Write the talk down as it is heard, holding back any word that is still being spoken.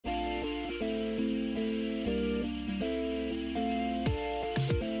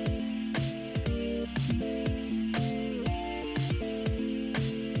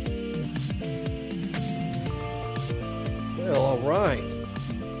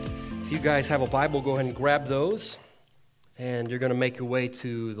If you guys have a Bible, go ahead and grab those. And you're going to make your way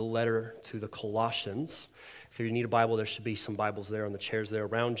to the letter to the Colossians. If you need a Bible, there should be some Bibles there on the chairs there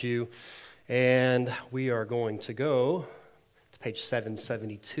around you. And we are going to go to page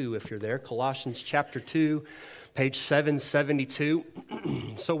 772 if you're there. Colossians chapter 2, page 772.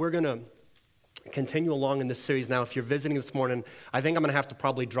 So we're going to continue along in this series. Now, if you're visiting this morning, I think I'm going to have to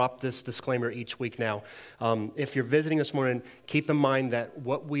probably drop this disclaimer each week now. If you're visiting this morning, keep in mind that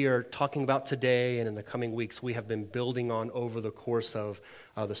what we are talking about today and in the coming weeks, we have been building on over the course of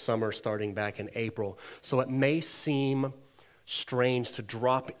the summer starting back in April. So it may seem strange to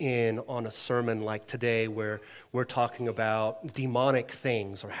drop in on a sermon like today where we're talking about demonic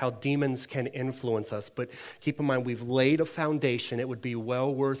things or how demons can influence us. But keep in mind, we've laid a foundation. It would be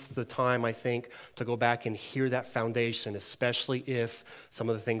well worth the time, I think, to go back and hear that foundation, especially if some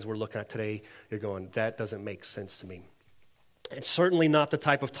of the things we're looking at today, you're going, that doesn't make sense to me. It's certainly not the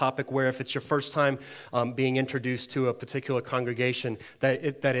type of topic where if it's your first time being introduced to a particular congregation that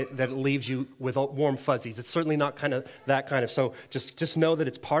it leaves you with warm fuzzies. It's certainly not that kind of. So just know that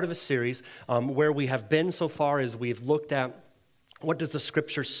it's part of a series where we have been so far is we've looked at what does the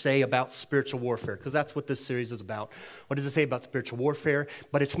scripture say about spiritual warfare? Because that's what this series is about. What does it say about spiritual warfare?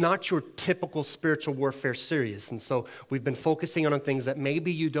 But it's not your typical spiritual warfare series. And so we've been focusing on things that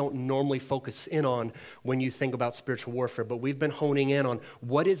maybe you don't normally focus in on when you think about spiritual warfare. But we've been honing in on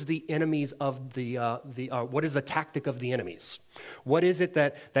what is the enemies of what is the tactic of the enemies? What is it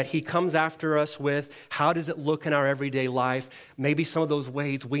that he comes after us with? How does it look in our everyday life? Maybe some of those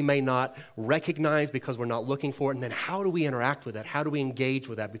ways we may not recognize because we're not looking for it. And then how do we interact with that? How do we engage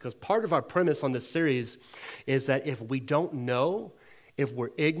with that? Because part of our premise on this series is that if we don't know, if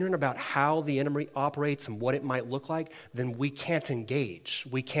we're ignorant about how the enemy operates and what it might look like, then we can't engage.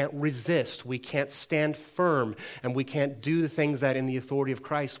 We can't resist. We can't stand firm. And we can't do the things that in the authority of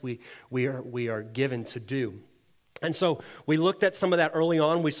Christ we are given to do. And so we looked at some of that early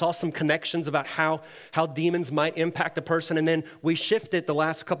on. We saw some connections about how demons might impact a person. And then we shifted the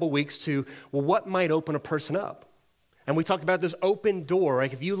last couple weeks to, well, what might open a person up? And we talked about this open door.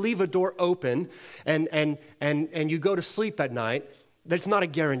 Like if you leave a door open and you go to sleep at night, there's not a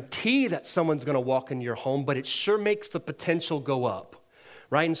guarantee that someone's going to walk into your home, but it sure makes the potential go up.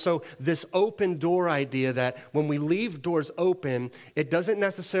 Right? And so this open door idea that when we leave doors open, it doesn't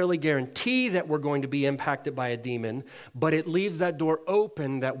necessarily guarantee that we're going to be impacted by a demon, but it leaves that door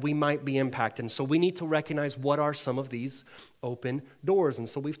open that we might be impacted. And so we need to recognize what are some of these open doors. And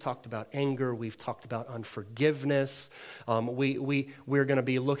so we've talked about anger. We've talked about unforgiveness. We're going to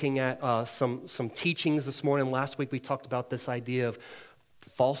be looking at some teachings this morning. Last week we talked about this idea of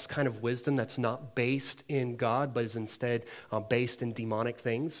false kind of wisdom that's not based in God, but is instead based in demonic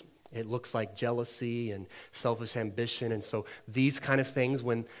things. It looks like jealousy and selfish ambition. And so these kind of things,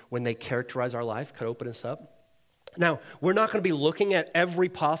 when they characterize our life, could open us up. Now, we're not going to be looking at every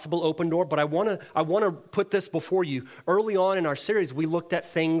possible open door, but I want to put this before you. Early on in our series, we looked at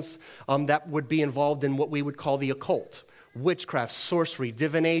things that would be involved in what we would call the occult. Witchcraft, sorcery,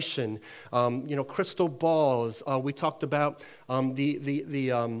 divination, crystal balls. We talked about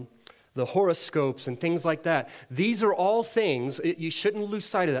the horoscopes and things like that. These are all things, you shouldn't lose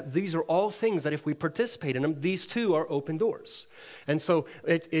sight of that. These are all things that if we participate in them, these too are open doors. And so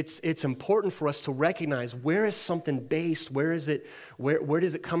it's important for us to recognize where is something based, where does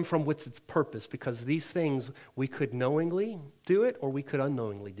it come from, what's its purpose? Because these things, we could knowingly do it or we could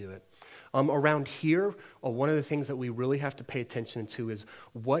unknowingly do it. Around here, one of the things that we really have to pay attention to is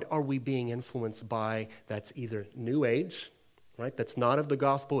what are we being influenced by that's either New Age, right? That's not of the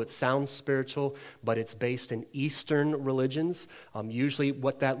gospel. It sounds spiritual, but it's based in Eastern religions. Usually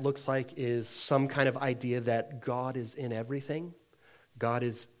what that looks like is some kind of idea that God is in everything. God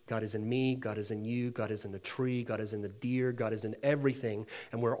is in me, God is in you, God is in the tree, God is in the deer, God is in everything,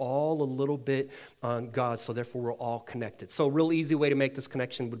 and we're all a little bit on God, so therefore we're all connected. So a real easy way to make this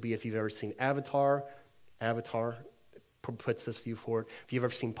connection would be if you've ever seen Avatar puts this view forward. If you've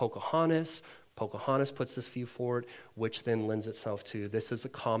ever seen Pocahontas puts this view forward, which then lends itself to this is a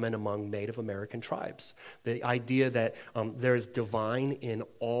common among Native American tribes. The idea that there is divine in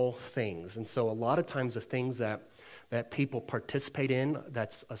all things, and so a lot of times the things that people participate in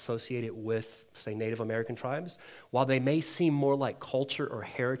that's associated with, say, Native American tribes, while they may seem more like culture or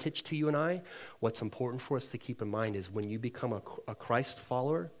heritage to you and I, what's important for us to keep in mind is when you become a Christ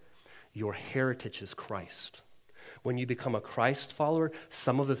follower, your heritage is Christ. When you become a Christ follower,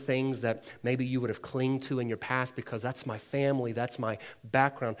 some of the things that maybe you would have clinged to in your past because that's my family, that's my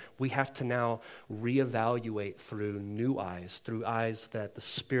background, we have to now reevaluate through new eyes, through eyes that the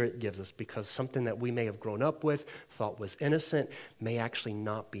Spirit gives us, because something that we may have grown up with, thought was innocent, may actually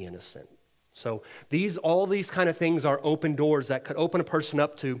not be innocent. So all these kind of things are open doors that could open a person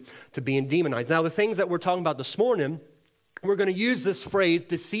up to being demonized. Now, the things that we're talking about this morning, we're going to use this phrase,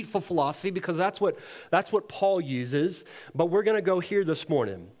 deceitful philosophy, because that's what Paul uses, but we're going to go here this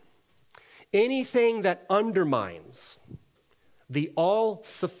morning. Anything that undermines the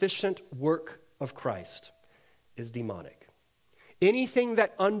all-sufficient work of Christ is demonic. Anything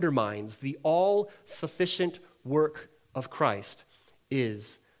that undermines the all-sufficient work of Christ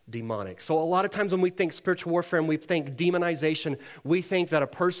is demonic. So a lot of times when we think spiritual warfare and we think demonization, we think that a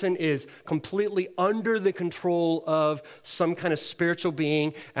person is completely under the control of some kind of spiritual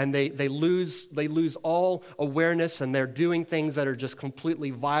being, and they lose all awareness, and they're doing things that are just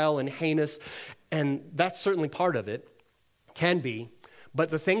completely vile and heinous. And that's certainly part of it, can be. But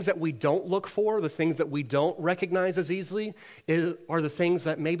the things that we don't look for, the things that we don't recognize as easily, are the things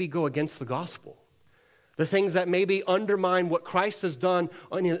that maybe go against the gospel. The things that maybe undermine what Christ has done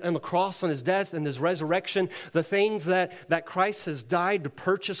on the cross, on his death and his resurrection, the things that Christ has died to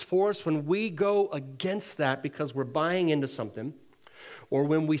purchase for us, when we go against that because we're buying into something, or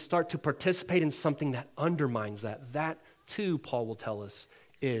when we start to participate in something that undermines that too, Paul will tell us,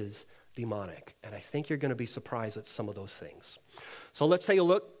 is demonic. And I think you're going to be surprised at some of those things. So let's take a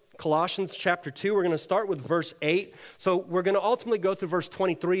look. Colossians chapter 2, we're going to start with verse 8. So we're going to ultimately go through verse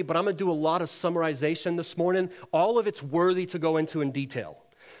 23, but I'm going to do a lot of summarization this morning. All of it's worthy to go into in detail.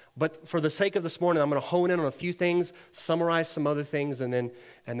 But for the sake of this morning, I'm going to hone in on a few things, summarize some other things, and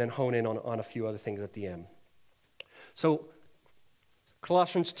then hone in on a few other things at the end. So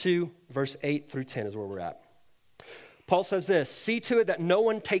Colossians 2, verse 8 through 10 is where we're at. Paul says this, "See to it that no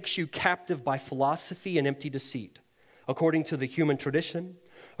one takes you captive by philosophy and empty deceit, according to the human tradition,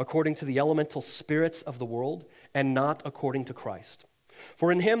 according to the elemental spirits of the world, and not according to Christ.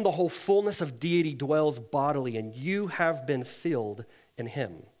 For in him the whole fullness of deity dwells bodily, and you have been filled in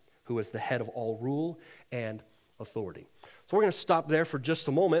him, who is the head of all rule and authority." So we're going to stop there for just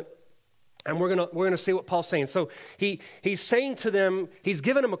a moment, and we're going to see what Paul's saying. So he's saying to them, he's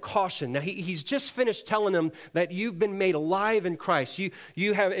given them a caution. Now he's just finished telling them that you've been made alive in Christ.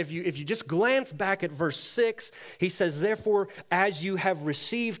 You have, if you just glance back at verse 6, he says, "Therefore, as you have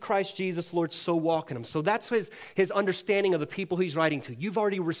received Christ Jesus, Lord, so walk in him." So that's his understanding of the people he's writing to. You've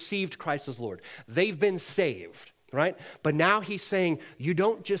already received Christ as Lord. They've been saved, right? But now he's saying you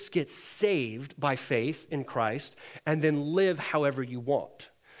don't just get saved by faith in Christ and then live however you want.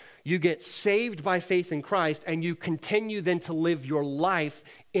 You get saved by faith in Christ, and you continue then to live your life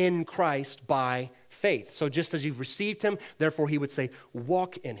in Christ by faith. So just as you've received him, therefore he would say,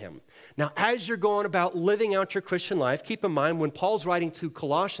 walk in him. Now, as you're going about living out your Christian life, keep in mind when Paul's writing to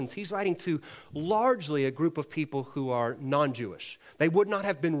Colossians, he's writing to largely a group of people who are non-Jewish. They would not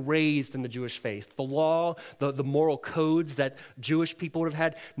have been raised in the Jewish faith. The law, the moral codes that Jewish people would have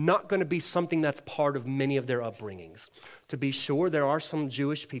had, not going to be something that's part of many of their upbringings. To be sure, there are some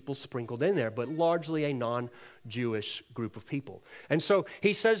Jewish people sprinkled in there, but largely a non-Jewish group of people. And so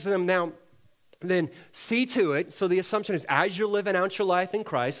he says to them now, then see to it, so the assumption is as you're living out your life in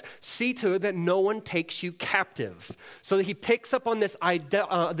Christ, see to it that no one takes you captive. So that he picks up on this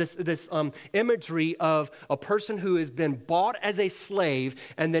imagery of a person who has been bought as a slave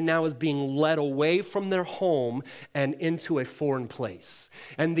and then now is being led away from their home and into a foreign place.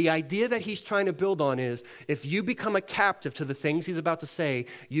 And the idea that he's trying to build on is if you become a captive to the things he's about to say,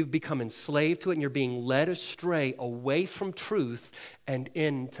 you've become enslaved to it and you're being led astray away from truth and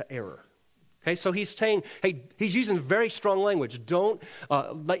into error. Okay, so he's saying, hey, he's using very strong language. Don't,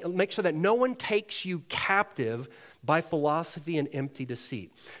 make sure that no one takes you captive by philosophy and empty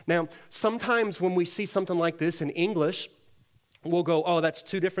deceit. Now, sometimes when we see something like this in English, we'll go, oh, that's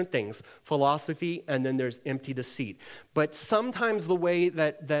two different things, philosophy and then there's empty deceit. But sometimes the way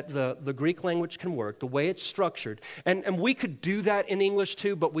that the Greek language can work, the way it's structured, and we could do that in English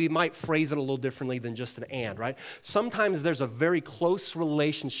too, but we might phrase it a little differently than just an and, right? Sometimes there's a very close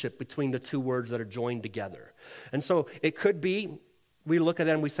relationship between the two words that are joined together. And so it could be, we look at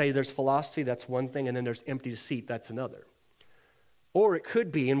that and we say there's philosophy, that's one thing, and then there's empty deceit, that's another. Or it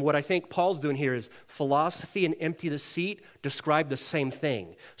could be, and what I think Paul's doing here is philosophy and empty deceit describe the same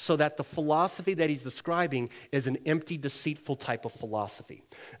thing, so that the philosophy that he's describing is an empty, deceitful type of philosophy.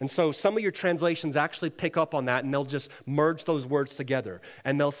 And so some of your translations actually pick up on that, and they'll just merge those words together.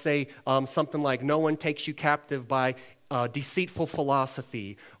 And they'll say something like, no one takes you captive by deceitful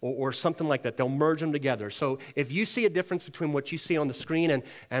philosophy or something like that. They'll merge them together. So if you see a difference between what you see on the screen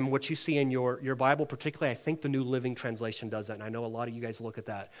and what you see in your Bible, particularly, I think the New Living Translation does that, and I know a lot of you guys look at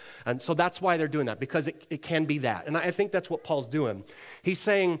that. And so that's why they're doing that, because it can be that. And I think that's what Paul's doing. He's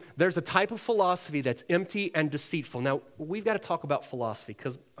saying there's a type of philosophy that's empty and deceitful. Now, we've got to talk about philosophy,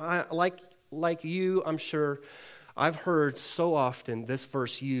 because like you, I'm sure, I've heard so often this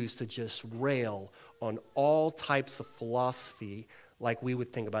verse used to just rail on all types of philosophy like we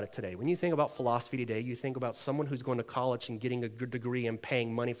would think about it today. When you think about philosophy today, you think about someone who's going to college and getting a good degree and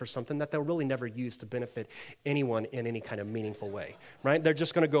paying money for something that they'll really never use to benefit anyone in any kind of meaningful way, right? They're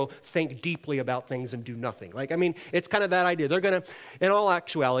just going to go think deeply about things and do nothing. It's kind of that idea. They're going to, in all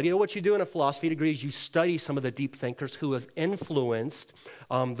actuality, what you do in a philosophy degree is you study some of the deep thinkers who have influenced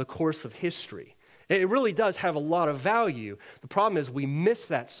the course of history. It really does have a lot of value. The problem is we miss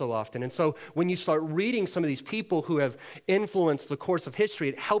that so often. And so when you start reading some of these people who have influenced the course of history,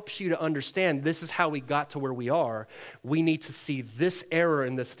 it helps you to understand this is how we got to where we are. We need to see this error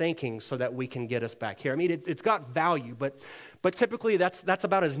in this thinking so that we can get us back here. I mean, it's got value, but typically that's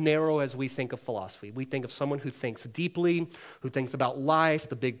about as narrow as we think of philosophy. We think of someone who thinks deeply, who thinks about life,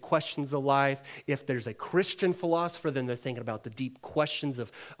 the big questions of life. If there's a Christian philosopher, then they're thinking about the deep questions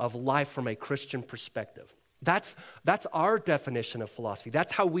of life from a Christian perspective. That's our definition of philosophy.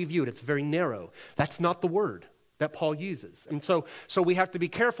 That's how we view it. It's very narrow. That's not the word that Paul uses. And so we have to be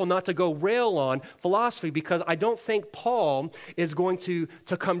careful not to go rail on philosophy, because I don't think Paul is going to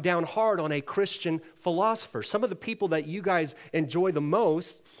come down hard on a Christian philosopher. Some of the people that you guys enjoy the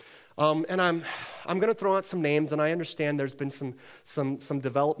most, and I'm going to throw out some names, and I understand there's been some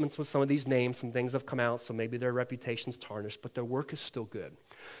developments with some of these names, some things have come out, so maybe their reputation's tarnished, but their work is still good.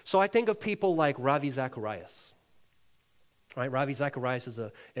 So I think of people like Ravi Zacharias. Right? Ravi Zacharias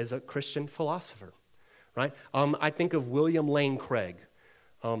is a Christian philosopher. Right? I think of William Lane Craig,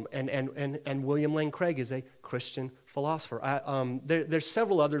 and William Lane Craig is a Christian philosopher. There's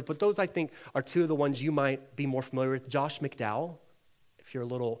several others, but those I think are two of the ones you might be more familiar with. Josh McDowell, if you're a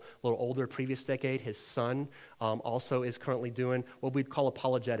little older, previous decade, his son also is currently doing what we'd call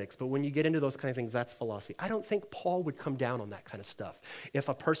apologetics. But when you get into those kind of things, that's philosophy. I don't think Paul would come down on that kind of stuff if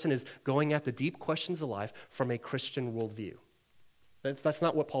a person is going at the deep questions of life from a Christian worldview. That's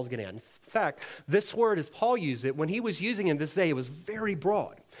not what Paul's getting at. In fact, this word, as Paul used it, when he was using it this day, it was very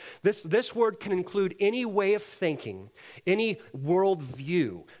broad. This word can include any way of thinking, any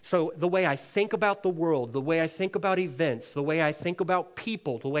worldview. So the way I think about the world, the way I think about events, the way I think about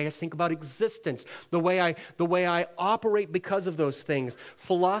people, the way I think about existence, the way I operate because of those things.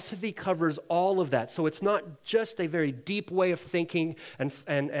 Philosophy covers all of that. So it's not just a very deep way of thinking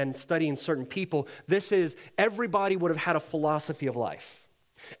and studying certain people. This is, everybody would have had a philosophy of life.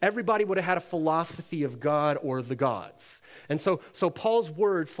 Everybody would have had a philosophy of God or the gods. And so Paul's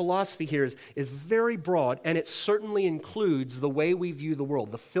word, philosophy here, is very broad, and it certainly includes the way we view the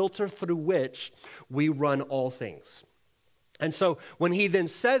world, the filter through which we run all things. And so when he then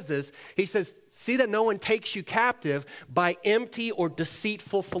says this, he says, see that no one takes you captive by empty or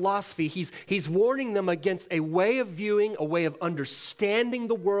deceitful philosophy. He's warning them against a way of viewing, a way of understanding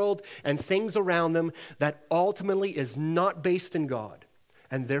the world and things around them that ultimately is not based in God.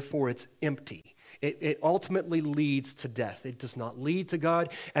 And therefore it's empty. It ultimately leads to death. It does not lead to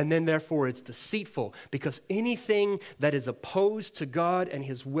God, and then therefore it's deceitful, because anything that is opposed to God and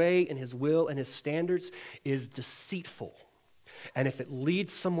his way and his will and his standards is deceitful. And if it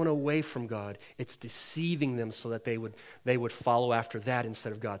leads someone away from God, it's deceiving them so that they would follow after that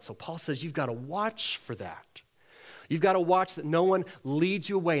instead of God. So Paul says you've got to watch for that. You've got to watch that no one leads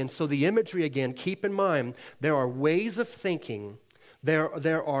you away. And so the imagery, again, keep in mind, there are ways of thinking.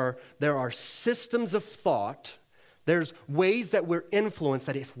 There are systems of thought. There's ways that we're influenced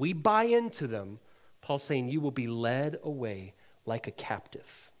that if we buy into them, Paul's saying you will be led away like a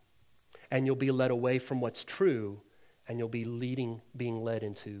captive. And you'll be led away from what's true, and you'll be being led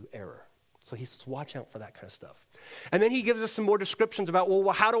into error. So he says, watch out for that kind of stuff. And then he gives us some more descriptions about, well,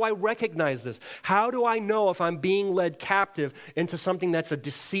 how do I recognize this? How do I know if I'm being led captive into something that's a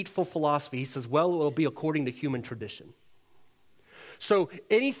deceitful philosophy? He says, well, it will be according to human tradition. So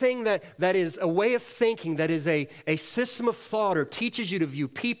anything that is a way of thinking, that is a system of thought, or teaches you to view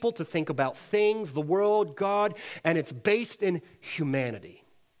people, to think about things, the world, God, and it's based in humanity.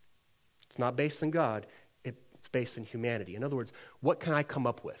 It's not based in God, it's based in humanity. In other words, what can I come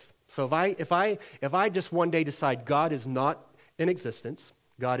up with? So if I just one day decide God is not in existence,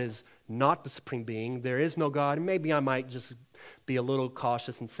 God is not the supreme being, there is no God, and maybe I might just be a little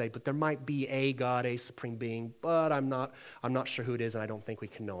cautious and say, but there might be a God, a supreme being, but I'm not sure who it is, and I don't think we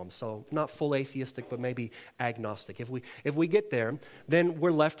can know him. So not full atheistic, but maybe agnostic. If we get there, then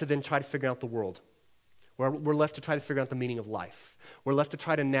we're left to then try to figure out the world. We're left to try to figure out the meaning of life. We're left to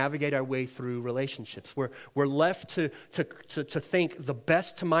try to navigate our way through relationships. We're left to think the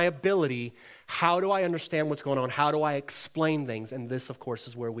best to my ability, how do I understand what's going on? How do I explain things? And this, of course,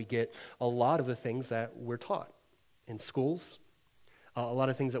 is where we get a lot of the things that we're taught in schools, a lot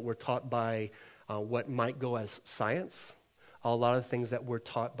of things that we're taught by what might go as science, a lot of things that we're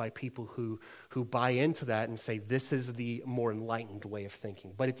taught by people who buy into that and say this is the more enlightened way of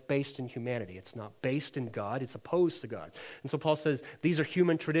thinking. But it's based in humanity. It's not based in God. It's opposed to God. And so Paul says these are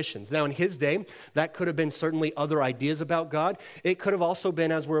human traditions. Now in his day, that could have been certainly other ideas about God. It could have also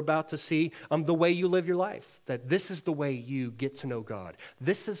been, as we're about to see, the way you live your life. That this is the way you get to know God.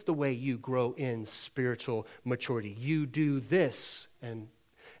 This is the way you grow in spiritual maturity. You do this,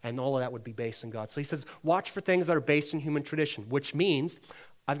 and all of that would be based in God. So he says, watch for things that are based in human tradition, which means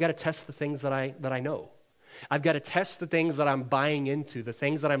I've got to test the things that I know. I've got to test the things that I'm buying into, the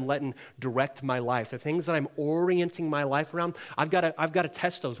things that I'm letting direct my life, the things that I'm orienting my life around. I've got to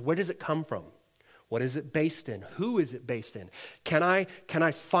test those. Where does it come from? What is it based in? Who is it based in? Can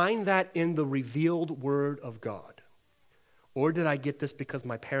I find that in the revealed Word of God? Or did I get this because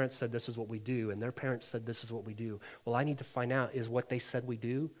my parents said this is what we do, and their parents said this is what we do? Well, I need to find out, is what they said we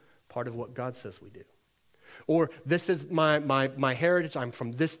do part of what God says we do? Or this is my heritage, I'm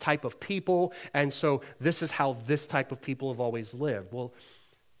from this type of people, and so this is how this type of people have always lived. Well,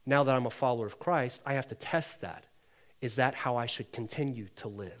 now that I'm a follower of Christ, I have to test that. Is that how I should continue to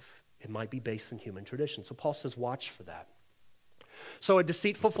live? It might be based in human tradition. So Paul says, watch for that. So a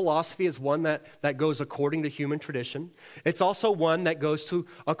deceitful philosophy is one that goes according to human tradition. It's also one that goes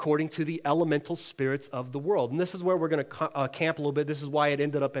according to the elemental spirits of the world. And this is where we're going to camp a little bit. This is why it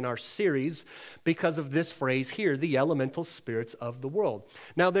ended up in our series, because of this phrase here, the elemental spirits of the world.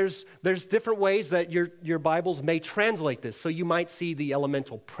 Now there's different ways that your Bibles may translate this. So you might see the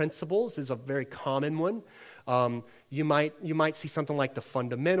elemental principles is a very common one. You might see something like the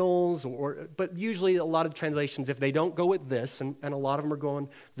fundamentals, but usually a lot of translations, if they don't go with this, and a lot of them are going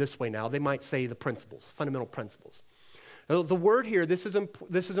this way now, they might say the principles, fundamental principles. Now, the word here, this is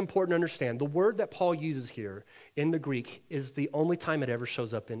important to understand. The word that Paul uses here in the Greek is the only time it ever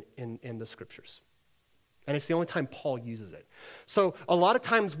shows up in the Scriptures. And it's the only time Paul uses it. So a lot of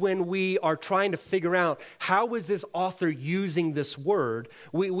times when we are trying to figure out how is this author using this word,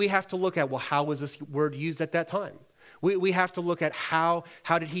 we have to look at, well, how was this word used at that time? We have to look at how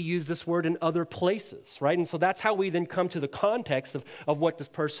did he use this word in other places, right? And so that's how we then come to the context of what this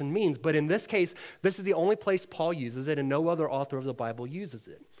person means. But in this case, this is the only place Paul uses it, and no other author of the Bible uses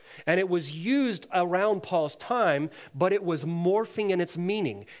it. And it was used around Paul's time, but it was morphing in its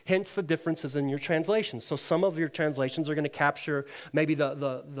meaning, hence the differences in your translations. So some of your translations are going to capture maybe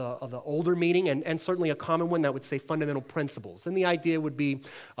the older meaning, and certainly a common one that would say fundamental principles. And the idea would be,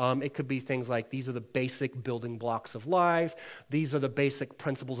 it could be things like, these are the basic building blocks of life, these are the basic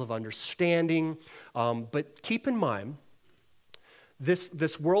principles of understanding. But keep in mind,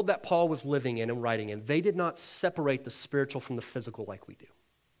 this world that Paul was living in and writing in, they did not separate the spiritual from the physical like we do.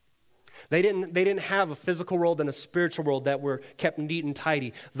 They didn't have a physical world and a spiritual world that were kept neat and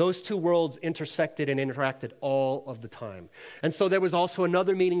tidy. Those two worlds intersected and interacted all of the time. And so there was also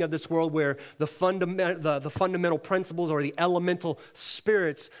another meaning of this world where the fundamental principles or the elemental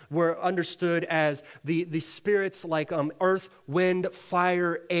spirits were understood as the spirits like earth, wind,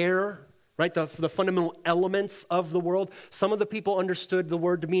 fire, air, right? The fundamental elements of the world. Some of the people understood the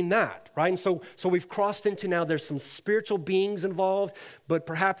word to mean that, right? And so we've crossed into now there's some spiritual beings involved, but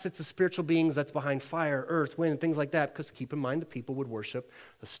perhaps it's the spiritual beings that's behind fire, earth, wind, and things like that, because keep in mind the people would worship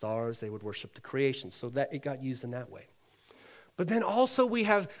the stars, they would worship the creation, so that it got used in that way. But then also we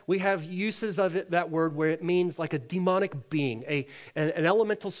have uses of it, that word, where it means like a demonic being. An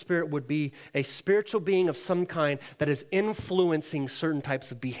elemental spirit would be a spiritual being of some kind that is influencing certain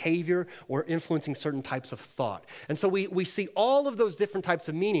types of behavior or influencing certain types of thought. And so we see all of those different types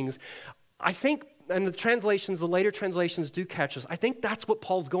of meanings. I think, and the later translations do catch us, I think that's what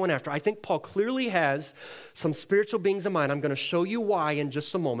Paul's going after. I think Paul clearly has some spiritual beings in mind. I'm going to show you why in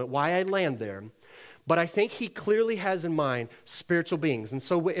just a moment, why I land there. But I think he clearly has in mind spiritual beings. And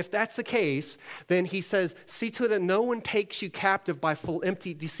so if that's the case, then he says, see to it that no one takes you captive by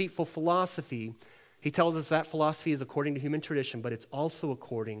empty, deceitful philosophy. He tells us that philosophy is according to human tradition, but it's also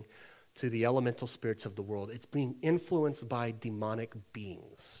according to the elemental spirits of the world. It's being influenced by demonic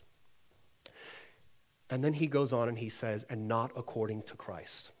beings. And then he goes on and he says, and not according to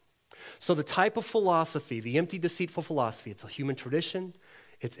Christ. So the type of philosophy, the empty, deceitful philosophy, it's a human tradition,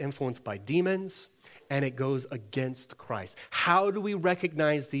 it's influenced by demons, and it goes against Christ. How do we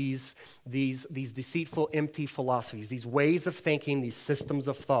recognize these deceitful, empty philosophies, these ways of thinking, these systems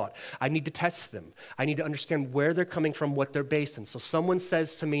of thought? I need to test them. I need to understand where they're coming from, what they're based in. So someone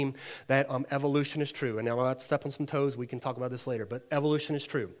says to me that evolution is true, and now I'll step on some toes, we can talk about this later, but evolution is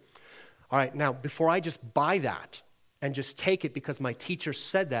true. All right, now before I just buy that and just take it because my teacher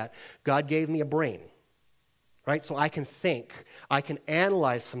said that, God gave me a brain. Right? So I can think, I can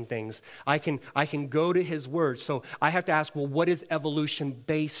analyze some things, I can go to his word. So I have to ask, well, what is evolution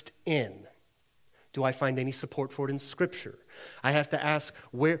based in? Do I find any support for it in Scripture? I have to ask,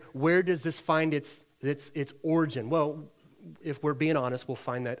 where does this find its origin? Well, if we're being honest, we'll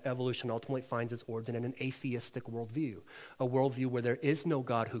find that evolution ultimately finds its origin in an atheistic worldview, a worldview where there is no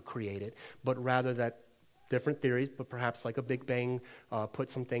God who created, but rather that different theories, but perhaps like a Big Bang, put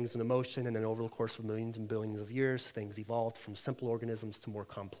some things into motion, and then over the course of millions and billions of years, things evolved from simple organisms to more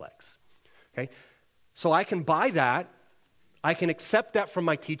complex. Okay? So I can buy that. I can accept that from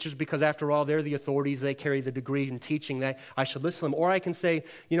my teachers because, after all, they're the authorities. They carry the degree in teaching that I should listen to them. Or I can say,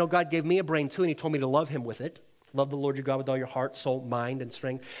 God gave me a brain too, and he told me to love him with it. Love the Lord your God with all your heart, soul, mind, and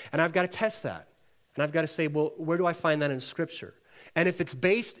strength. And I've got to test that. And I've got to say, well, where do I find that in Scripture? And if it's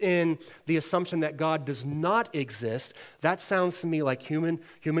based in the assumption that God does not exist, that sounds to me like human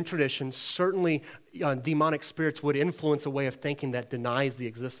tradition. Certainly, demonic spirits would influence a way of thinking that denies the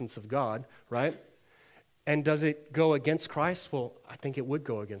existence of God, right? And does it go against Christ? Well, I think it would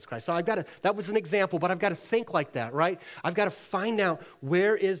go against Christ. So that was an example, but I've got to think like that, right? I've got to find out,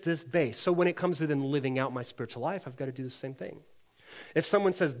 where is this base? So when it comes to then living out my spiritual life, I've got to do the same thing. If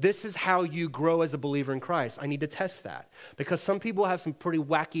someone says, this is how you grow as a believer in Christ, I need to test that. Because some people have some pretty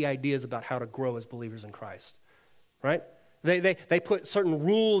wacky ideas about how to grow as believers in Christ, right? They put certain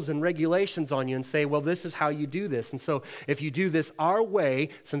rules and regulations on you and say, well, this is how you do this. And so if you do this our way,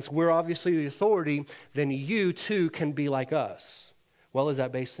 since we're obviously the authority, then you too can be like us. Well, is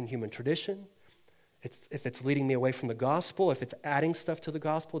that based in human tradition? If it's leading me away from the gospel, if it's adding stuff to the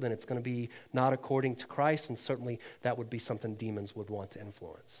gospel, then it's going to be not according to Christ, and certainly that would be something demons would want to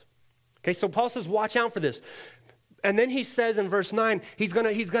influence. Okay, so Paul says, watch out for this. And then he says in verse 9, he's going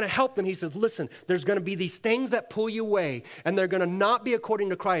to help them. He says, listen, there's going to be these things that pull you away, and they're going to not be according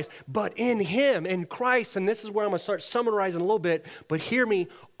to Christ, but in him, in Christ. And this is where I'm going to start summarizing a little bit, but hear me,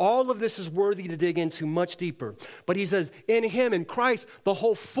 all of this is worthy to dig into much deeper. But he says, in him, in Christ, the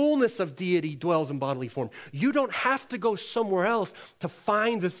whole fullness of deity dwells in bodily form. You don't have to go somewhere else to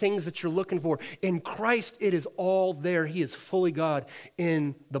find the things that you're looking for. In Christ, it is all there. He is fully God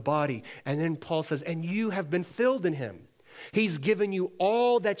in the body. And then Paul says, and you have been filled in him. He's given you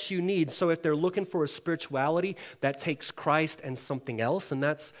all that you need. So if they're looking for a spirituality that takes Christ and something else, and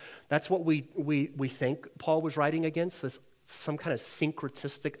that's what we think Paul was writing against, this some kind of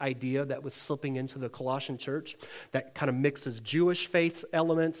syncretistic idea that was slipping into the Colossian church that kind of mixes Jewish faith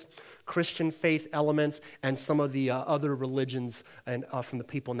elements, Christian faith elements, and some of the other religions and from the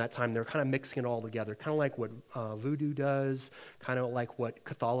people in that time. They're kind of mixing it all together, kind of like what voodoo does, kind of like what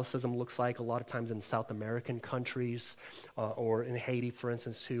Catholicism looks like a lot of times in South American countries or in Haiti, for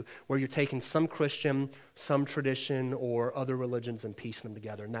instance, too, where you're taking some Christian, some tradition, or other religions and piecing them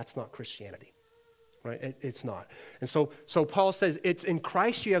together, and that's not Christianity. Right? It's not. And so Paul says it's in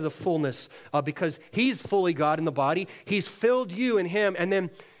Christ you have the fullness because he's fully God in the body. He's filled you in him. And then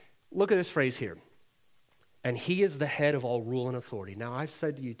look at this phrase here. And he is the head of all rule and authority. Now, I've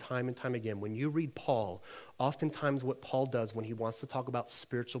said to you time and time again, when you read Paul, oftentimes what Paul does when he wants to talk about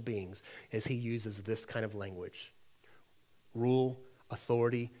spiritual beings is he uses this kind of language. Rule,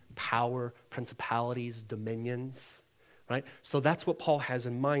 authority, power, principalities, dominions. Right? So that's what Paul has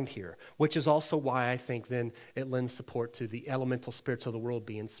in mind here, which is also why I think then it lends support to the elemental spirits of the world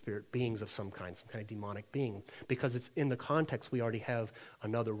being spirit beings of some kind of demonic being, because it's in the context we already have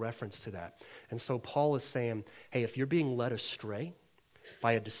another reference to that. And so Paul is saying, hey, if you're being led astray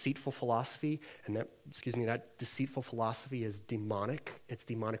by a deceitful philosophy, and that deceitful philosophy is demonic, it's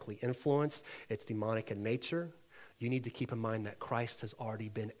demonically influenced, it's demonic in nature, you need to keep in mind that Christ has already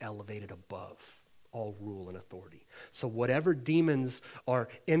been elevated above all rule and authority. So whatever demons are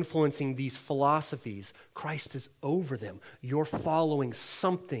influencing these philosophies, Christ is over them. You're following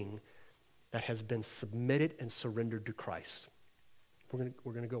something that has been submitted and surrendered to Christ. We're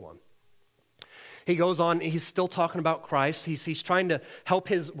going to go on. He goes on, he's still talking about Christ. He's trying to help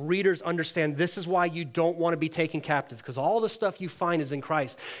his readers understand this is why you don't want to be taken captive, because all the stuff you find is in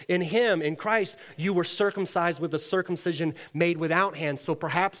Christ. In him, in Christ, you were circumcised with a circumcision made without hands. So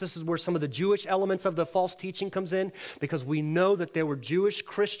perhaps this is where some of the Jewish elements of the false teaching comes in, because we know that there were Jewish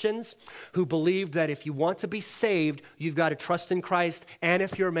Christians who believed that if you want to be saved, you've got to trust in Christ, and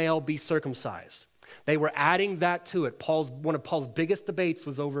if you're male, be circumcised. They were adding that to it. One of Paul's biggest debates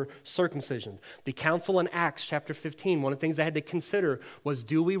was over circumcision. The council in Acts chapter 15, one of the things they had to consider was,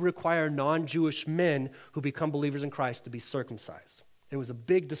 do we require non-Jewish men who become believers in Christ to be circumcised? It was a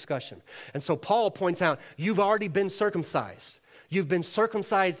big discussion. And so Paul points out, you've already been circumcised. You've been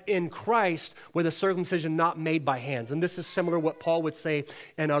circumcised in Christ with a circumcision not made by hands. And this is similar to what Paul would say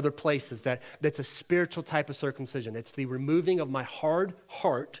in other places, that's a spiritual type of circumcision. It's the removing of my hard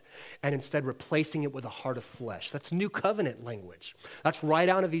heart and instead replacing it with a heart of flesh. That's new covenant language. That's right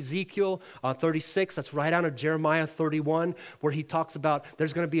out of Ezekiel 36. That's right out of Jeremiah 31, where he talks about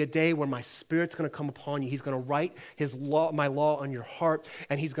there's going to be a day where my Spirit's going to come upon you. He's going to write my law on your heart,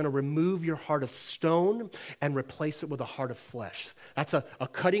 and he's going to remove your heart of stone and replace it with a heart of flesh. That's a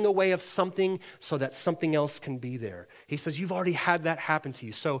cutting away of something so that something else can be there. He says, you've already had that happen to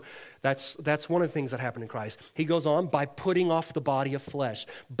you. So that's one of the things that happened in Christ. He goes on, by putting off the body of flesh,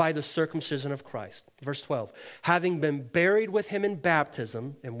 by the circumcision of Christ. Verse 12, having been buried with him in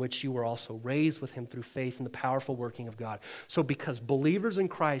baptism, in which you were also raised with him through faith in the powerful working of God. So because believers in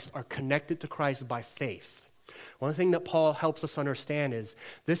Christ are connected to Christ by faith, one thing that Paul helps us understand is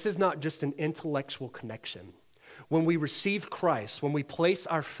this is not just an intellectual connection. When we receive Christ, when we place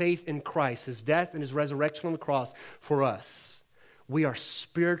our faith in Christ, his death and his resurrection on the cross for us, we are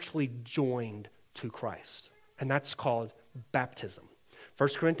spiritually joined to Christ. And that's called baptism. 1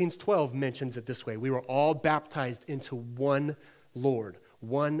 Corinthians 12 mentions it this way. We were all baptized into one Lord.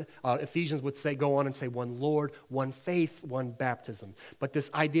 Ephesians would go on and say one Lord, one faith, one baptism. But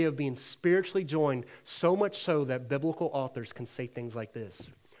this idea of being spiritually joined, so much so that biblical authors can say things like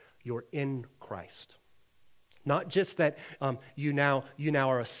this: you're in Christ. Not just that you now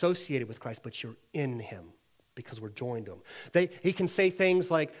are associated with Christ, but you're in him because we're joined to him. He can say things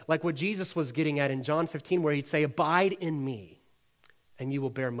like what Jesus was getting at in John 15, where he'd say, abide in me, and you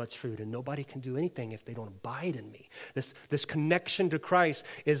will bear much fruit. And nobody can do anything if they don't abide in me. This connection to Christ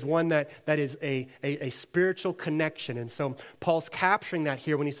is one that is a spiritual connection. And so Paul's capturing that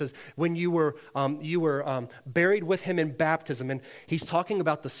here when he says, when you were buried with him in baptism. And he's talking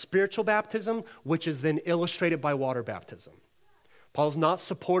about the spiritual baptism, which is then illustrated by water baptism. Paul's not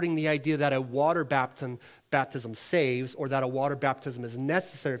supporting the idea that a water baptism saves, or that a water baptism is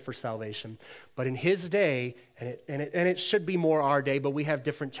necessary for salvation. But in his day, and it should be more our day, but we have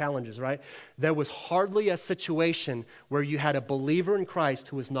different challenges, right? There was hardly a situation where you had a believer in Christ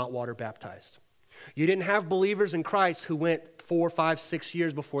who was not water baptized. You didn't have believers in Christ who went 4, 5, 6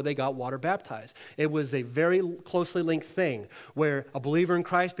 years before they got water baptized. It was a very closely linked thing where a believer in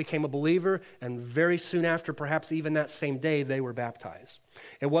Christ became a believer, and very soon after, perhaps even that same day, they were baptized.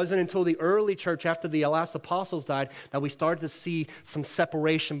 It wasn't until the early church, after the last apostles died, that we started to see some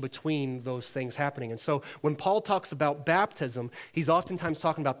separation between those things happening. And so when Paul talks about baptism, he's oftentimes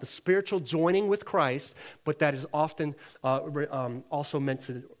talking about the spiritual joining with Christ, but that is often also meant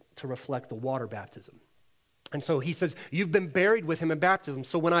to reflect the water baptism. And so he says, you've been buried with him in baptism.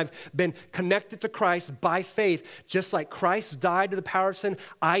 So when I've been connected to Christ by faith, just like Christ died to the power of sin,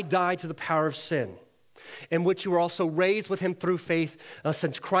 I died to the power of sin, in which you were also raised with him through faith,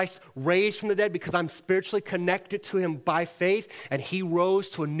 since Christ raised from the dead, because I'm spiritually connected to him by faith, and he rose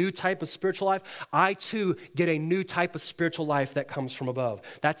to a new type of spiritual life, I too get a new type of spiritual life that comes from above.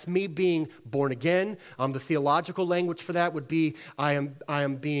 That's me being born again. The theological language for that would be I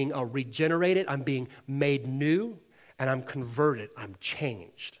am being regenerated, I'm being made new, and I'm converted, I'm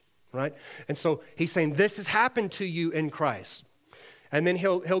changed, right? And so he's saying this has happened to you in Christ. And then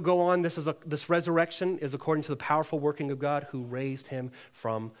he'll go on, this resurrection is according to the powerful working of God who raised him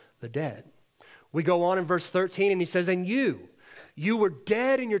from the dead. We go on in verse 13, and he says, and you were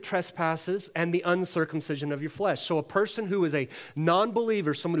dead in your trespasses and the uncircumcision of your flesh. So a person who is a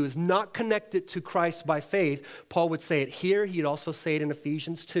non-believer, someone who is not connected to Christ by faith, Paul would say it here, he'd also say it in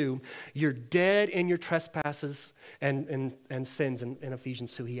Ephesians 2, you're dead in your trespasses and sins. In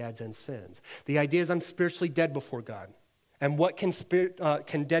Ephesians 2, he adds in sins. The idea is I'm spiritually dead before God. And what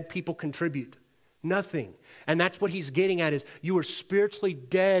can dead people contribute? Nothing. And that's what he's getting at is you are spiritually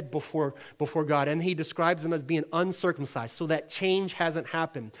dead before God. And he describes them as being uncircumcised. So that change hasn't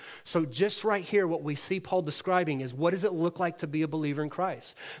happened. So just right here, what we see Paul describing is what does it look like to be a believer in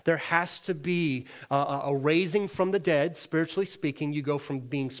Christ? There has to be a raising from the dead, spiritually speaking. You go from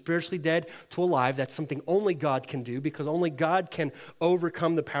being spiritually dead to alive. That's something only God can do because only God can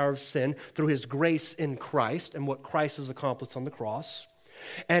overcome the power of sin through his grace in Christ and what Christ has accomplished on the cross.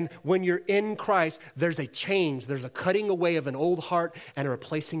 And when you're in Christ, there's a change. There's a cutting away of an old heart and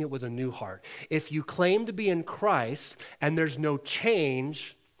replacing it with a new heart. If you claim to be in Christ and there's no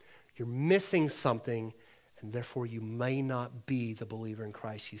change, you're missing something, and therefore you may not be the believer in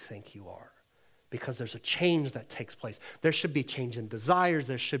Christ you think you are. Because there's a change that takes place. There should be a change in desires.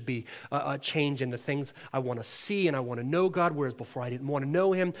 There should be a change in the things I want to see and I want to know God, whereas before I didn't want to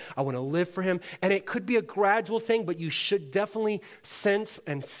know him. I want to live for him. And it could be a gradual thing, but you should definitely sense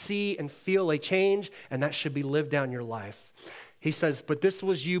and see and feel a change, and that should be lived out in your life. He says, but this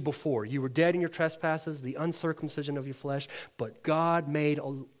was you before. You were dead in your trespasses, the uncircumcision of your flesh, but God made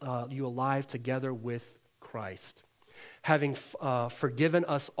you alive together with Christ, having forgiven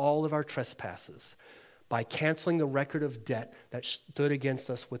us all of our trespasses by canceling the record of debt that stood against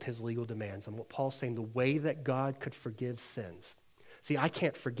us with his legal demands. And what Paul's saying, the way that God could forgive sins. See, I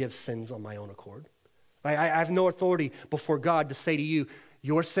can't forgive sins on my own accord. I have no authority before God to say to you,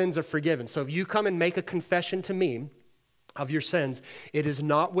 your sins are forgiven. So if you come and make a confession to me of your sins, it is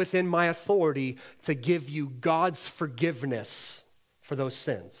not within my authority to give you God's forgiveness for those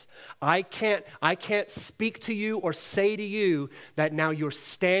sins. I can't speak to you or say to you that now your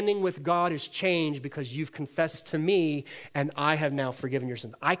standing with God has changed because you've confessed to me and I have now forgiven your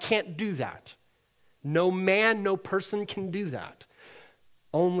sins. I can't do that. No man, no person can do that.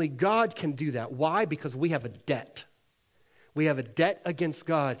 Only God can do that. Why? Because we have a debt. We have a debt against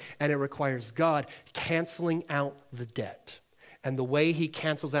God, and it requires God canceling out the debt. And the way he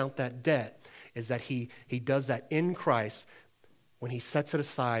cancels out that debt is that he does that in Christ when he sets it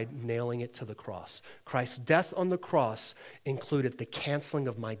aside, nailing it to the cross. Christ's death on the cross included the canceling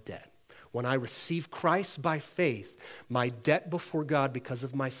of my debt. When I receive Christ by faith, my debt before God because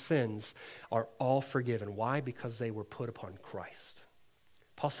of my sins are all forgiven. Why? Because they were put upon Christ.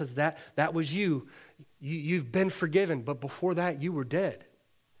 Paul says that was you. You've been forgiven, but before that you were dead.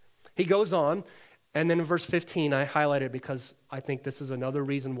 He goes on, and then in verse 15, I highlight it because I think this is another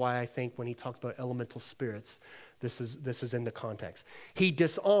reason why I think when he talks about elemental spirits, this is in the context. He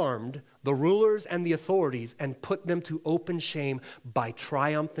disarmed the rulers and the authorities and put them to open shame by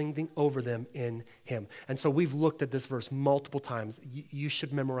triumphing over them in him. And so we've looked at this verse multiple times. You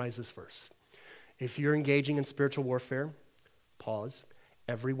should memorize this verse. If you're engaging in spiritual warfare, pause.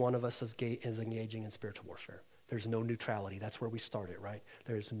 Every one of us is engaging in spiritual warfare. There's no neutrality. That's where we started, right?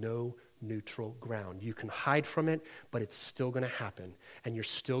 There's no neutral ground. You can hide from it, but it's still going to happen, and you're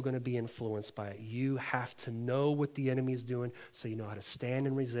still going to be influenced by it. You have to know what the enemy is doing so you know how to stand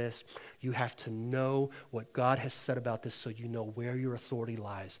and resist. You have to know what God has said about this so you know where your authority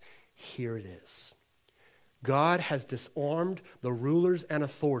lies. Here it is. God has disarmed the rulers and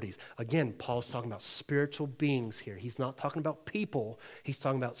authorities. Again, Paul's talking about spiritual beings here. He's not talking about people. He's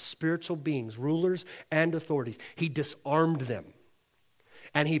talking about spiritual beings, rulers and authorities. He disarmed them.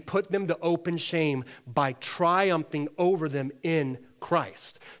 And he put them to open shame by triumphing over them in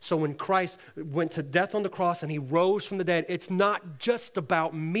Christ. So when Christ went to death on the cross and he rose from the dead, it's not just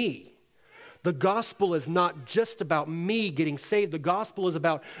about me. The gospel is not just about me getting saved. The gospel is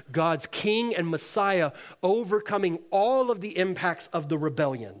about God's King and Messiah overcoming all of the impacts of the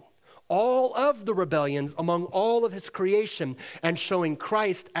rebellion, all of the rebellions among all of his creation, and showing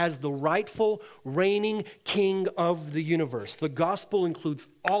Christ as the rightful reigning king of the universe. The gospel includes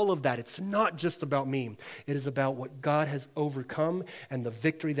all of that. It's not just about me. It is about what God has overcome and the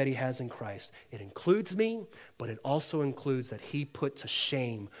victory that he has in Christ. It includes me, but it also includes that he put to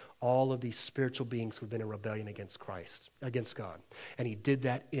shame all of these spiritual beings who've been in rebellion against Christ, against God. And he did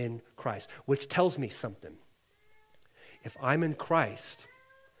that in Christ, which tells me something. If I'm in Christ,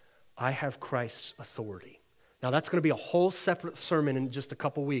 I have Christ's authority. Now, that's going to be a whole separate sermon in just a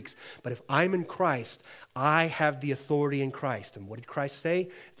couple weeks. But if I'm in Christ, I have the authority in Christ. And what did Christ say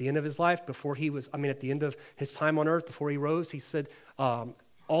at the end of his life, at the end of his time on earth, before he rose? He said, all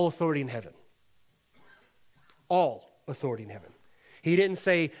authority in heaven. All authority in heaven. He didn't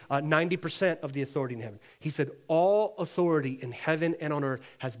say 90% of the authority in heaven. He said, all authority in heaven and on earth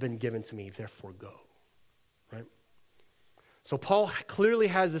has been given to me, therefore go. Right? So Paul clearly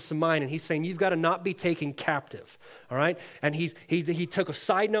has this in mind, and he's saying you've got to not be taken captive, all right? And he took a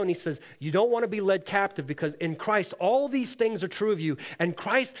side note, and he says, you don't want to be led captive because in Christ, all these things are true of you, and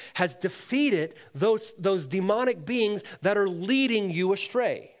Christ has defeated those demonic beings that are leading you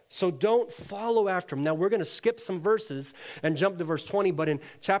astray. So don't follow after them. Now, we're going to skip some verses and jump to verse 20, but in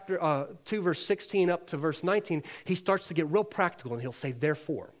chapter 2, verse 16 up to verse 19, he starts to get real practical, and he'll say,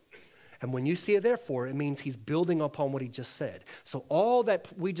 therefore. And when you see a therefore, it means he's building upon what he just said. So all that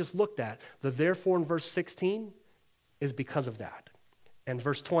we just looked at, the therefore in verse 16, is because of that. And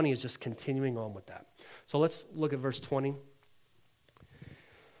verse 20 is just continuing on with that. So let's look at verse 20.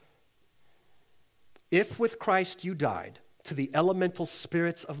 If with Christ you died to the elemental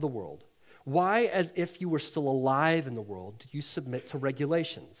spirits of the world, why, as if you were still alive in the world, do you submit to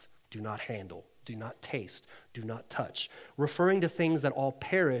regulations? Do not handle. Do not taste, do not touch, referring to things that all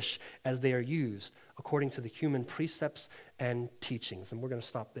perish as they are used according to the human precepts and teachings. And we're going to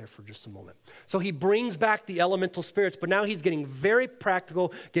stop there for just a moment. So he brings back the elemental spirits, but now he's getting very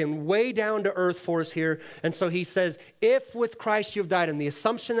practical, getting way down to earth for us here. And so he says, if with Christ you have died, and the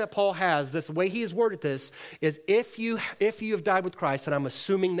assumption that Paul has, this way he has worded this, is if you have died with Christ, and I'm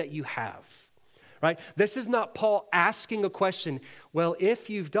assuming that you have. Right? This is not Paul asking a question, well, if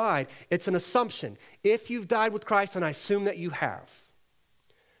you've died, it's an assumption. If you've died with Christ, and I assume that you have,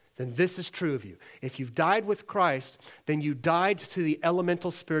 then this is true of you. If you've died with Christ, then you died to the elemental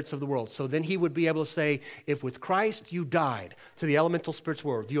spirits of the world. So then he would be able to say, if with Christ you died to the elemental spirits of the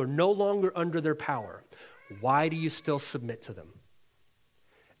world, you are no longer under their power. Why do you still submit to them?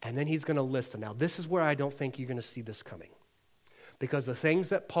 And then he's going to list them. Now, this is where I don't think you're going to see this coming. Because the things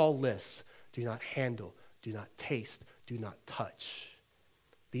that Paul lists, do not handle, do not taste, do not touch.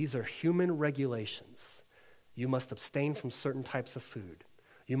 These are human regulations. You must abstain from certain types of food.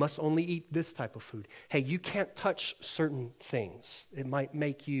 You must only eat this type of food. Hey, you can't touch certain things. It might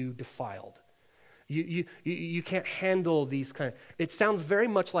make you defiled. You can't handle these kind of, it sounds very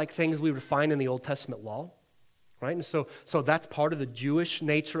much like things we would find in the Old Testament law, right? And so that's part of the Jewish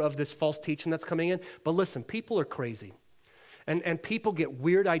nature of this false teaching that's coming in. But listen, people are crazy. And people get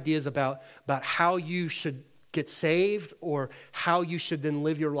weird ideas about how you should get saved or how you should then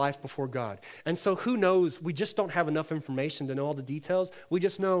live your life before God. And so who knows? We just don't have enough information to know all the details. We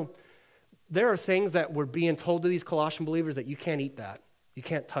just know there are things that we're being told to these Colossian believers that you can't eat that. You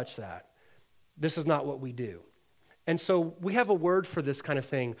can't touch that. This is not what we do. And so we have a word for this kind of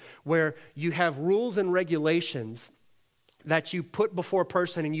thing where you have rules and regulations that you put before a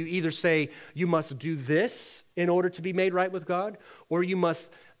person, and you either say you must do this in order to be made right with God, or you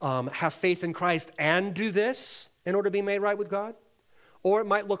must have faith in Christ and do this in order to be made right with God. Or it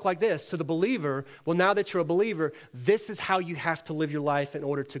might look like this to the believer. Well, now that you're a believer, this is how you have to live your life in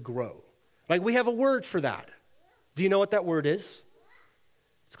order to grow. Like, we have a word for that. Do you know what that word is?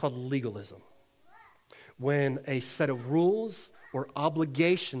 It's called legalism. When a set of rules or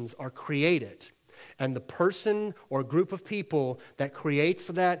obligations are created, and the person or group of people that creates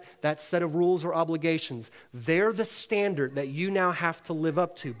that set of rules or obligations, they're the standard that you now have to live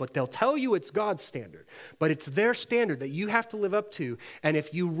up to. But they'll tell you it's God's standard. But it's their standard that you have to live up to. And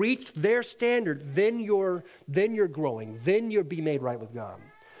if you reach their standard, then you're growing. Then you'll be made right with God.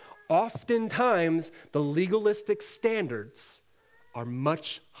 Oftentimes, the legalistic standards are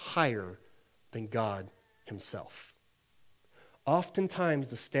much higher than God himself. Oftentimes,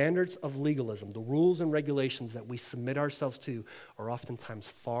 the standards of legalism, the rules and regulations that we submit ourselves to, are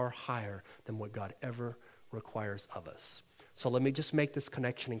oftentimes far higher than what God ever requires of us. So let me just make this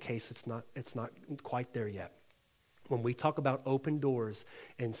connection in case it's not quite there yet. When we talk about open doors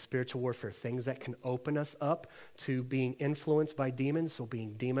in spiritual warfare, things that can open us up to being influenced by demons, so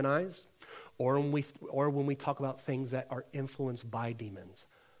being demonized, or when we talk about things that are influenced by demons,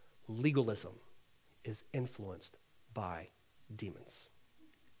 legalism is influenced by demons.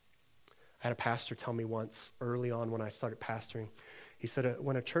 I had a pastor tell me once early on when I started pastoring, he said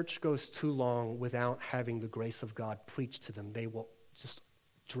when a church goes too long without having the grace of God preached to them, they will just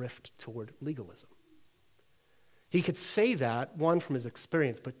drift toward legalism. He could say that, one, from his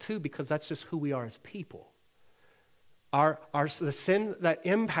experience, but two, because that's just who we are as people. The sin that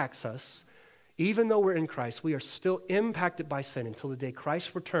impacts us, even though we're in Christ, we are still impacted by sin. Until the day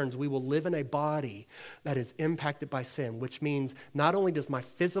Christ returns, we will live in a body that is impacted by sin, which means not only does my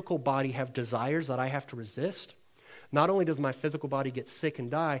physical body have desires that I have to resist, not only does my physical body get sick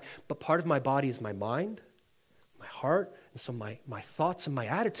and die, but part of my body is my mind, my heart. And so my thoughts and my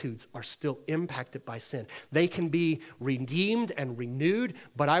attitudes are still impacted by sin. They can be redeemed and renewed,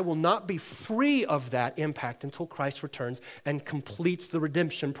 but I will not be free of that impact until Christ returns and completes the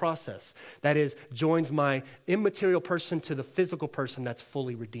redemption process. That is, joins my immaterial person to the physical person that's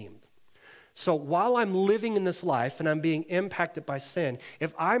fully redeemed. So while I'm living in this life and I'm being impacted by sin,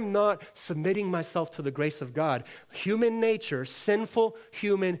 if I'm not submitting myself to the grace of God, human nature, sinful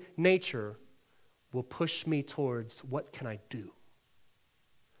human nature, will push me towards what can I do?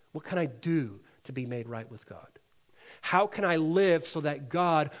 What can I do to be made right with God? How can I live so that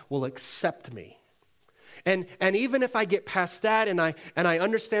God will accept me? And even if I get past that and I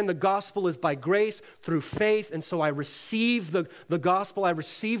understand the gospel is by grace through faith, and so I receive the gospel, I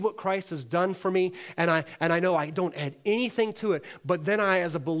receive what Christ has done for me, and I know I don't add anything to it, but then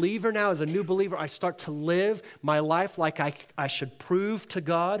as a believer now, as a new believer, I start to live my life like I should prove to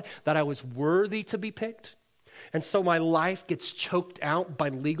God that I was worthy to be picked. And so my life gets choked out by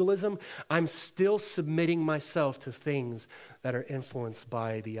legalism. I'm still submitting myself to things that are influenced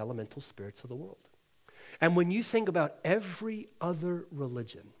by the elemental spirits of the world. And when you think about every other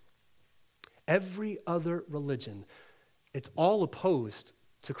religion, it's all opposed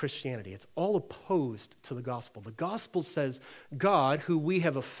to Christianity. It's all opposed to the gospel. The gospel says God, who we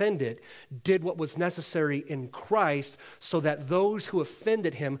have offended, did what was necessary in Christ so that those who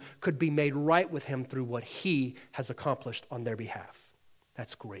offended him could be made right with him through what he has accomplished on their behalf.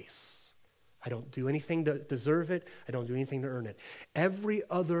 That's grace. I don't do anything to deserve it. I don't do anything to earn it. Every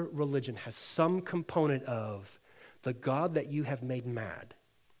other religion has some component of the God that you have made mad,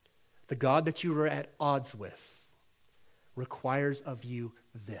 the God that you are at odds with, requires of you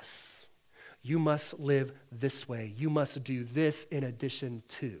this. You must live this way. You must do this in addition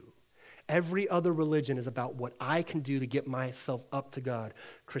to. Every other religion is about what I can do to get myself up to God.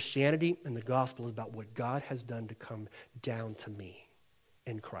 Christianity and the gospel is about what God has done to come down to me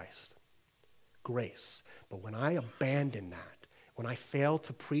in Christ. Grace. But when I abandon that, when I fail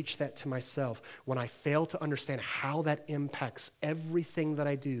to preach that to myself, when I fail to understand how that impacts everything that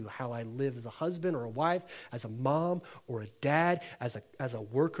I do, how I live as a husband or a wife, as a mom or a dad, as a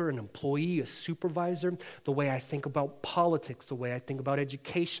worker, an employee, a supervisor, the way I think about politics, the way I think about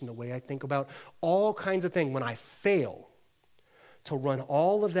education, the way I think about all kinds of things, when I fail to run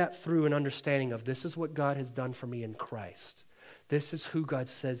all of that through an understanding of this is what God has done for me in Christ, this is who God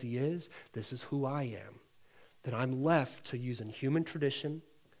says he is, this is who I am, then I'm left to use in human tradition.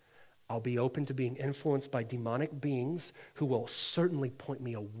 I'll be open to being influenced by demonic beings who will certainly point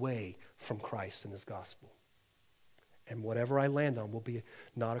me away from Christ and his gospel. And whatever I land on will be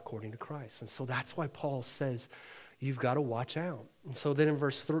not according to Christ. And so that's why Paul says you've got to watch out. And so then in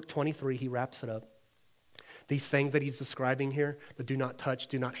verse 23, he wraps it up. These things that he's describing here, the do not touch,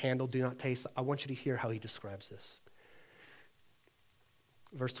 do not handle, do not taste, I want you to hear how he describes this.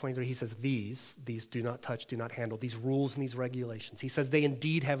 Verse 23, he says, these do not touch, do not handle, these rules and these regulations. He says they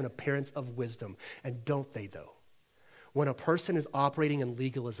indeed have an appearance of wisdom. And don't they though? When a person is operating in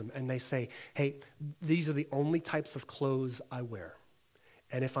legalism and they say, hey, these are the only types of clothes I wear.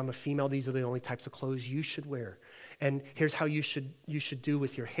 And if I'm a female, these are the only types of clothes you should wear. And here's how you should do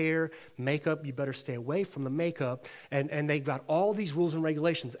with your hair, makeup, you better stay away from the makeup. And they've got all these rules and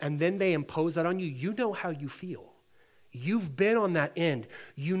regulations. And then they impose that on you. You know how you feel. You've been on that end.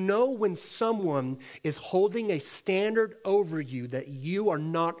 You know when someone is holding a standard over you that you are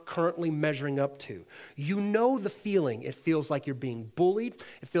not currently measuring up to. You know the feeling. It feels like you're being bullied.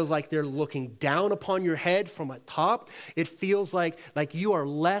 It feels like they're looking down upon your head from atop. It feels like you are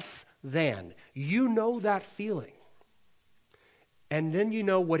less than. You know that feeling. And then you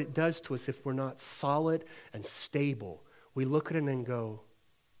know what it does to us if we're not solid and stable. We look at it and go,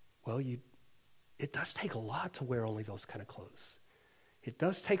 well, it does take a lot to wear only those kind of clothes. It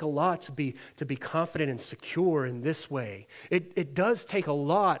does take a lot to be confident and secure in this way. It does take a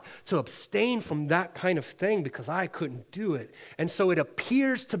lot to abstain from that kind of thing because I couldn't do it. And so it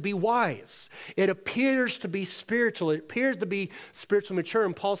appears to be wise. It appears to be spiritual. It appears to be spiritually mature.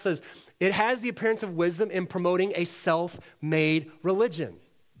 And Paul says it has the appearance of wisdom in promoting a self-made religion.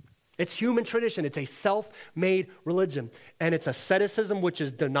 It's human tradition. It's a self-made religion. And it's asceticism, which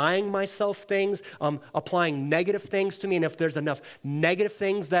is denying myself things, applying negative things to me. And if there's enough negative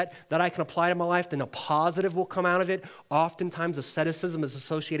things that I can apply to my life, then a positive will come out of it. Oftentimes, asceticism is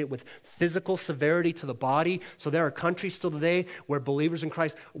associated with physical severity to the body. So there are countries still today where believers in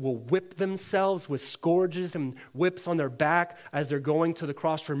Christ will whip themselves with scourges and whips on their back as they're going to the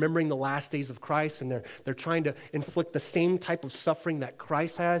cross, remembering the last days of Christ. And they're trying to inflict the same type of suffering that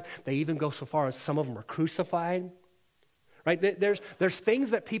Christ had. They even go so far as some of them are crucified. right? There's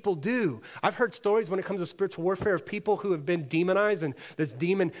things that people do. I've heard stories when it comes to spiritual warfare of people who have been demonized and this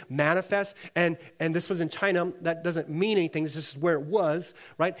demon manifests. And this was in China. That doesn't mean anything. This is where it was,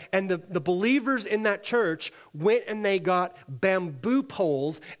 right? And the believers in that church went and they got bamboo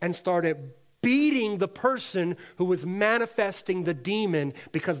poles and started beating the person who was manifesting the demon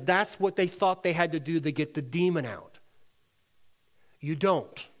because that's what they thought they had to do to get the demon out. You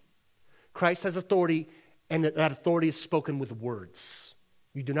don't. Christ has authority, and that authority is spoken with words.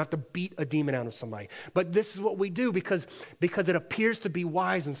 You do not have to beat a demon out of somebody. But this is what we do because it appears to be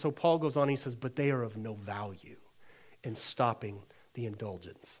wise. And so Paul goes on and he says, but they are of no value in stopping the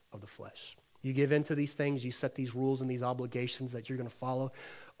indulgence of the flesh. You give into these things, you set these rules and these obligations that you're going to follow.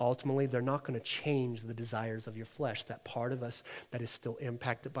 Ultimately, they're not going to change the desires of your flesh, that part of us that is still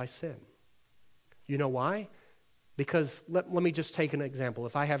impacted by sin. You know why? Because let me just take an example.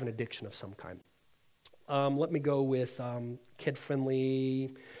 If I have an addiction of some kind, let me go with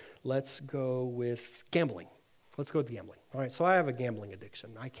kid-friendly. Let's go with gambling. Let's go with gambling. All right, so I have a gambling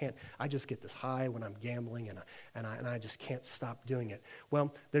addiction. I just get this high when I'm gambling, and I just can't stop doing it.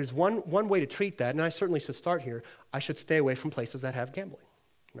 Well, there's one way to treat that, and I certainly should start here. I should stay away from places that have gambling.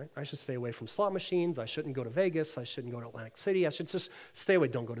 Right? I should stay away from slot machines. I shouldn't go to Vegas. I shouldn't go to Atlantic City. I should just stay away.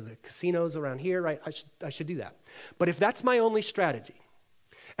 Don't go to the casinos around here. Right? I should do that. But if that's my only strategy,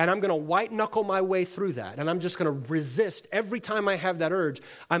 and I'm going to white knuckle my way through that, and I'm just going to resist every time I have that urge,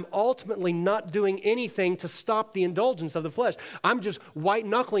 I'm ultimately not doing anything to stop the indulgence of the flesh. I'm just white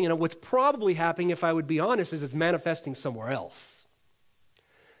knuckling, and what's probably happening, if I would be honest, is it's manifesting somewhere else.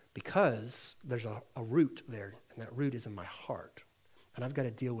 Because there's a root there, and that root is in my heart. And I've got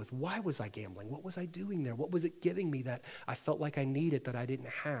to deal with, why was I gambling? What was I doing there? What was it giving me that I felt like I needed that I didn't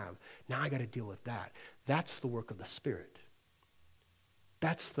have? Now I got to deal with that. That's the work of the Spirit.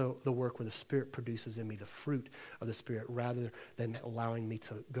 That's the work where the Spirit produces in me the fruit of the Spirit rather than allowing me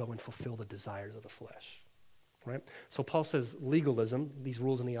to go and fulfill the desires of the flesh. Right? So Paul says legalism, these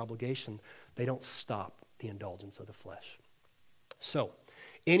rules and the obligation, they don't stop the indulgence of the flesh. So,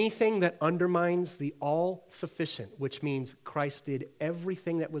 anything that undermines the all-sufficient, which means Christ did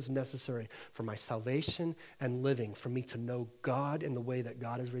everything that was necessary for my salvation and living, for me to know God in the way that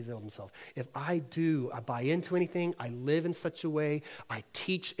God has revealed himself. If I buy into anything, I live in such a way, I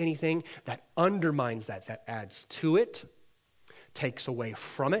teach anything that undermines that adds to it, takes away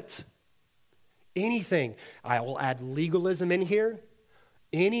from it, anything, I will add legalism in here,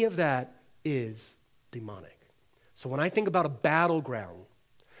 any of that is demonic. So when I think about a battleground,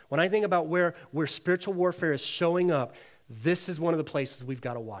 when I think about where spiritual warfare is showing up, this is one of the places we've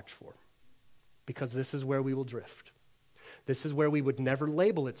got to watch for. Because this is where we will drift. This is where we would never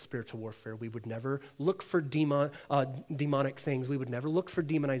label it spiritual warfare. We would never look for demonic things. We would never look for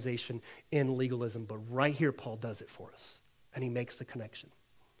demonization in legalism. But right here, Paul does it for us. And he makes the connection.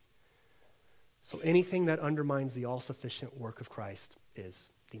 So anything that undermines the all-sufficient work of Christ is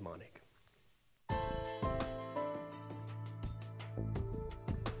demonic.